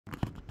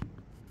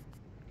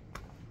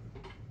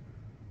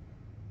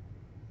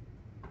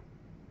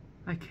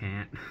I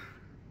can't.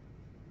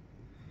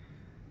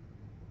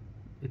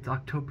 It's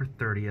October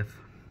 30th.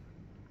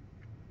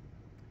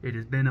 It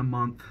has been a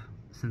month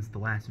since the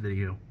last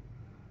video.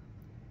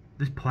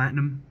 This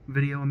platinum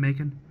video I'm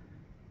making,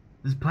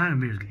 this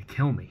platinum video is gonna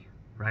kill me,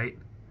 right?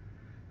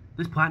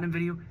 This platinum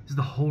video is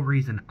the whole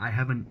reason I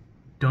haven't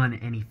done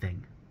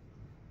anything.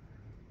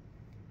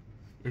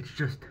 It's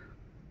just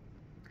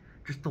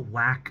the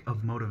lack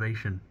of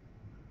motivation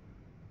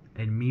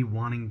and me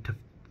wanting to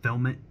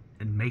film it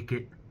and make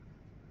it.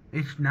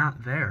 It's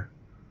not there.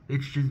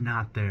 It's just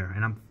not there,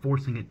 and I'm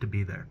forcing it to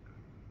be there.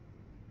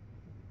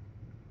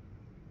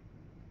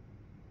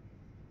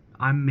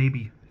 I'm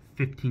maybe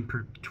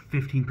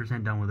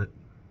 15% done with it,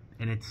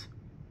 and it's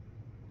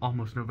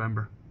almost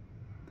November.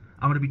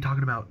 I'm going to be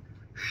talking about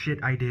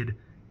shit I did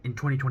in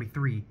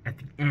 2023 at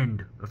the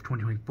end of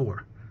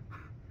 2024.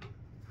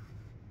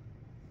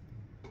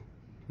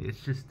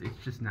 It's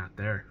just not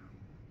there.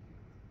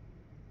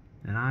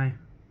 And I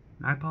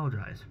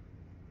apologize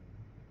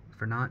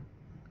for not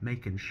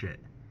making shit.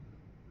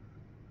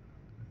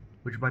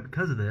 Which,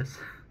 because of this,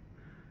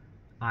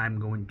 I'm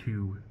going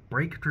to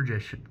break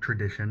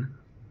tradition,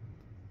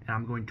 and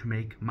I'm going to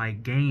make my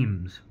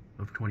games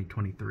of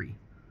 2023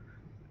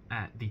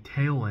 at the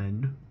tail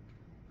end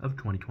of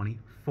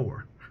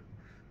 2024.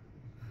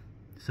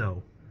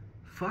 So,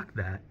 fuck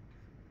that.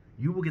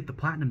 You will get the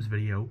Platinums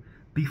video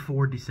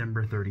before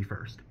December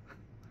 31st.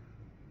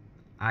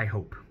 I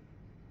hope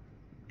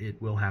it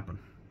will happen.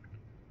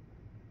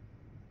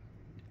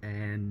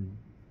 And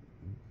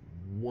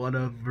what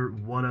other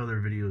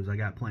videos I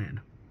got planned?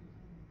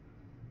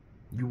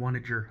 You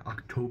wanted your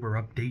October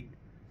update?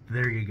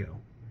 There you go.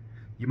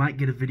 You might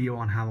get a video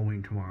on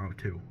Halloween tomorrow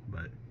too,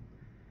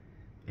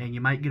 and you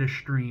might get a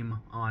stream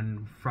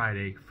on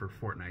Friday for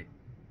Fortnite.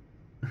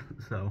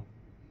 So,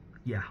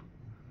 yeah.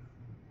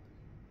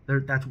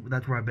 That's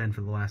where I've been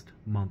for the last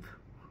month.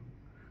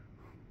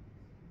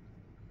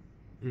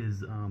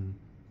 Is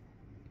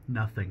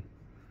nothing.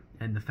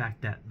 And the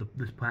fact that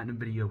this platinum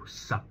video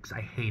sucks.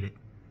 I hate it.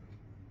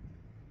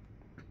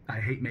 I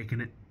hate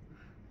making it.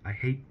 I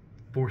hate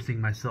forcing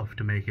myself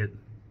to make it.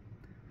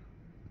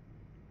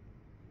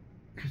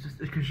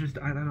 It's just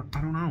I don't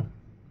know.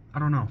 I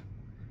don't know.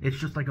 It's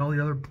just like all the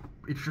other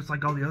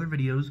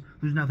videos.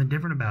 There's nothing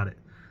different about it.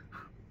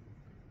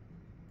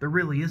 There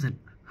really isn't.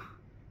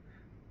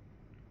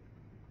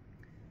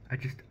 I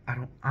can't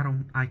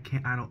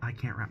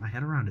wrap my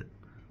head around it.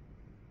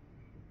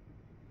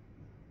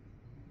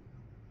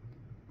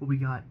 But we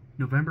got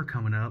November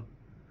coming up,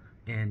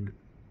 and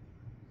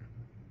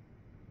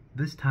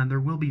this time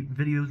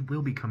videos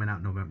will be coming out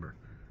in November,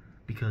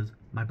 because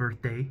my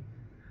birthday,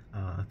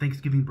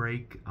 Thanksgiving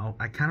break,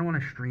 I kind of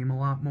want to stream a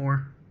lot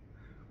more.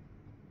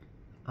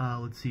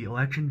 Let's see,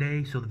 Election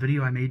Day, so the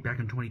video I made back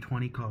in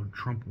 2020 called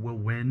Trump Will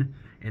Win,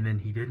 and then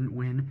he didn't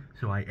win,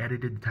 so I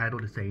edited the title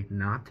to say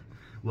not.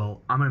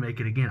 Well, I'm going to make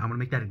it again. I'm going to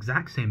make that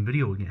exact same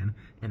video again,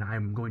 and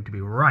I'm going to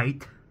be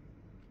right,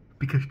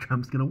 because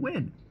Trump's going to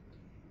win.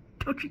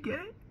 Don't you get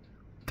it?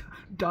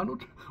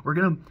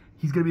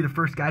 He's going to be the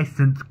first guy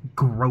since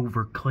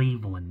Grover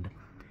Cleveland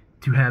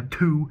to have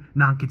 2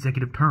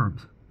 non-consecutive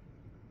terms.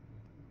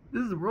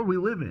 This is the world we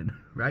live in,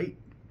 right?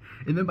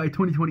 And then by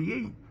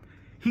 2028,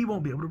 he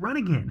won't be able to run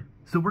again.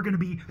 So we're going to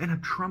be in a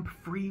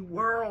Trump-free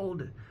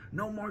world.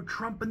 No more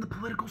Trump in the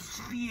political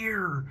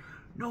sphere.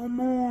 No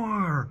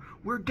more.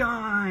 We're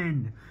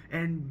done.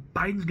 And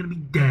Biden's going to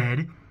be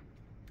dead.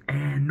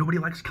 And nobody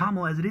likes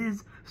Kamala as it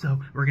is. So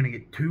we're going to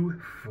get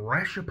 2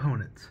 fresh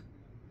opponents.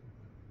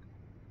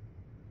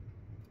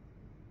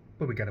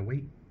 But we got to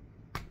wait.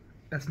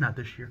 That's not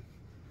this year.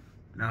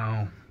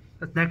 No.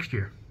 That's next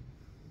year.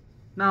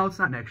 No, it's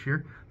not next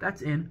year.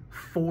 That's in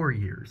 4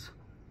 years.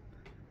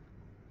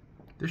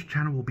 This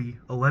channel will be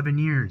 11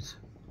 years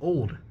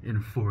old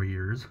in 4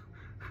 years.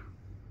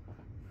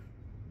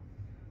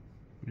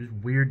 Just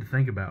weird to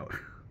think about.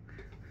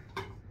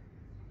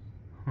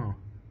 Huh.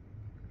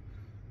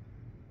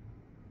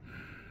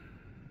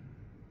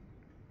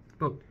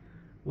 But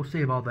we'll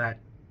save all that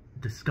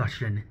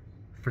discussion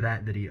for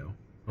that video,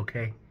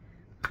 okay?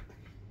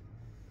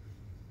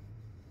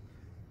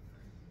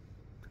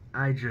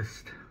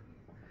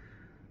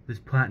 This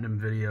platinum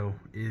video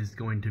is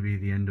going to be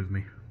the end of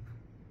me.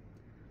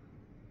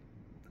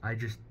 I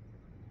just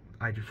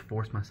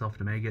forced myself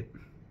to make it.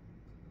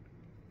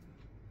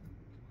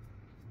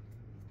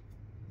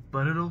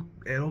 But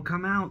it'll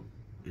come out.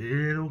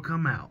 It'll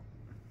come out.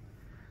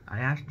 I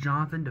asked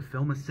Jonathan to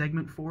film a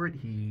segment for it.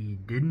 He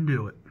didn't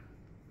do it.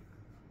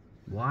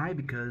 Why?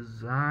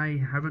 Because I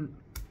haven't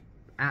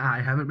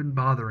been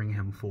bothering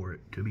him for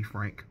it, to be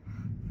frank.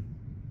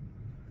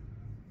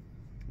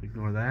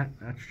 Ignore that.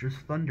 That's just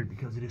thunder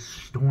because it is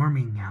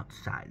storming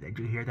outside. Did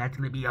you hear? It's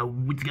gonna be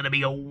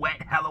a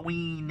wet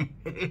Halloween.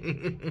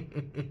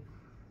 Did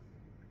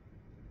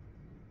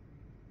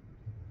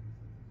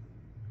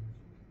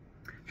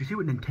you see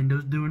what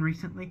Nintendo's doing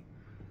recently?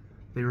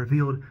 They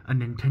revealed a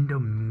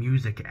Nintendo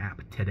Music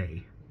app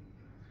today.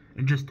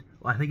 And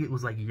I think it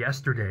was like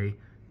yesterday,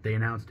 they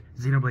announced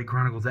Xenoblade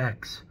Chronicles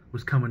X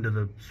was coming to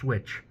the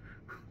Switch.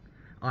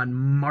 on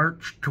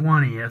March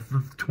 20th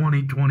of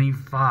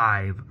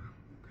 2025,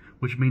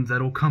 which means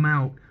that'll come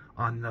out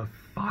on the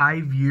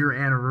 5-year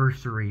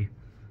anniversary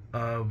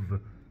of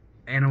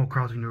Animal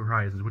Crossing New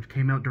Horizons, which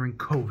came out during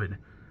COVID,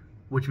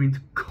 which means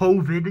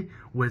COVID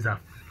was a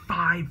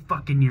 5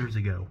 fucking years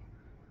ago.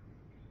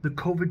 The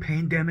COVID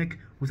pandemic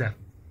was a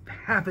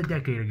half a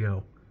decade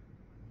ago.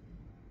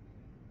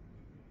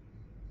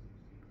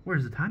 Where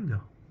does the time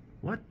go?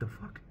 What the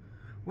fuck?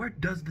 Where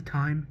does the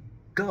time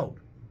go?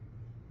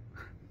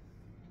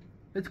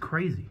 It's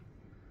crazy.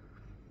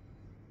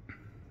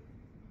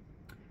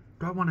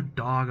 Do I want to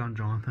dog on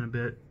Jonathan a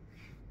bit?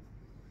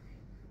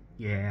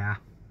 Yeah.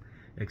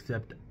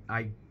 Except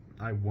I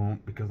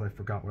won't, because I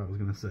forgot what I was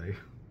going to say.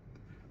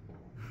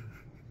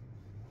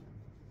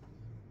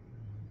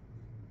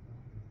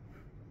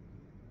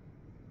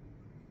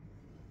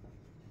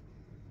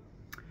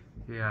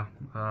 Yeah,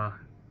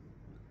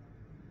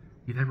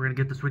 you think we're gonna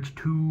get the Switch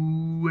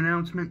 2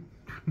 announcement?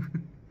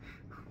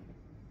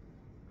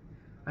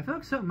 I feel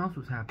like something else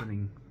was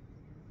happening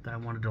that I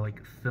wanted to,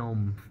 like,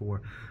 film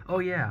for. Oh,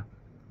 yeah.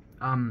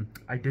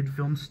 I did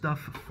film stuff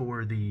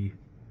for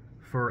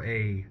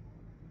a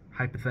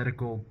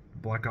hypothetical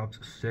Black Ops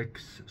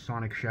 6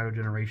 Sonic Shadow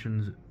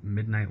Generations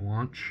midnight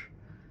launch.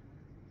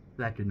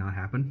 That did not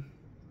happen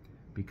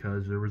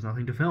because there was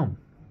nothing to film.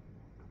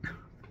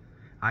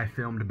 I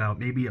filmed about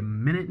maybe a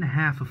minute and a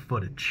half of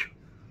footage.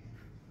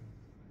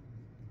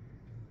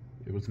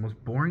 It was the most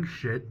boring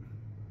shit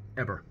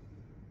ever.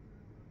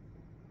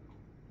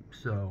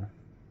 So,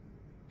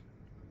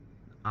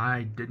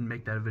 I didn't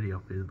make that a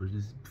video. It was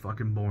just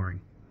fucking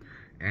boring.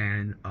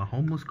 And a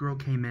homeless girl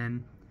came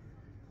in.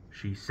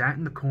 She sat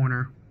in the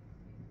corner.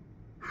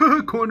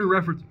 Corner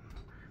reference.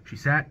 She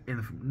sat in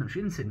the... No, she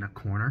didn't sit in a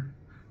corner.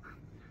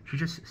 She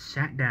just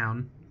sat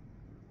down.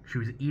 She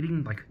was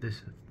eating, like,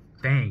 this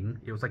thing.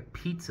 It was like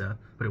pizza,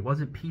 but it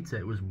wasn't pizza.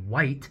 It was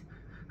white.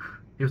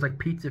 It was like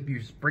pizza if you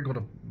sprinkled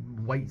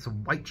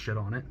some white shit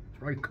on it. It's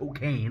probably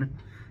cocaine.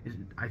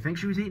 I think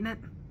she was eating it.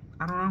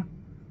 I don't know.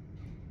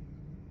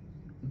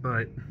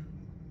 But...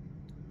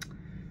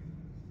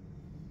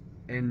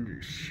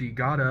 And she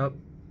got up.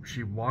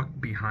 She walked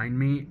behind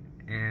me,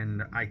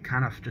 and I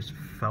kind of just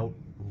felt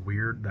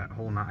weird that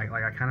whole night.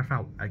 Like, I kind of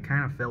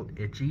felt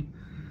itchy.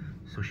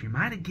 So she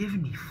might have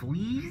given me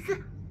fleas.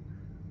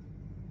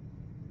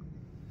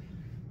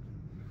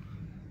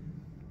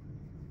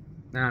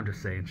 Nah, I'm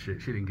just saying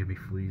shit. She didn't give me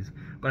fleas.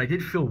 But I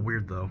did feel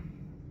weird, though.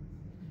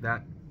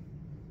 That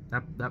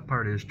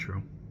part is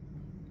true.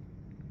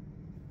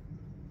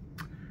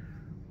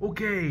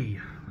 Okay.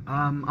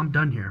 I'm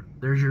done here.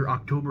 There's your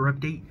October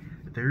update.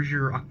 There's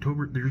your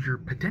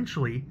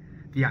potentially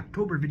the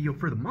October video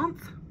for the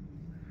month.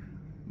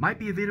 Might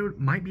be a video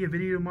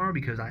tomorrow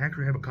because I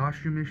actually have a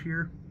costume this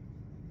year.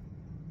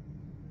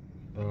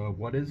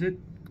 What is it?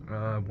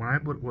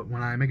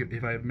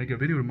 If I make a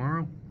video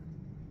tomorrow,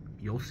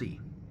 you'll see.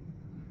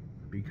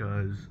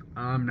 Because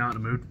I'm not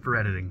in the mood for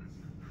editing.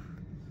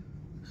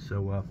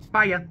 So,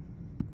 bye ya.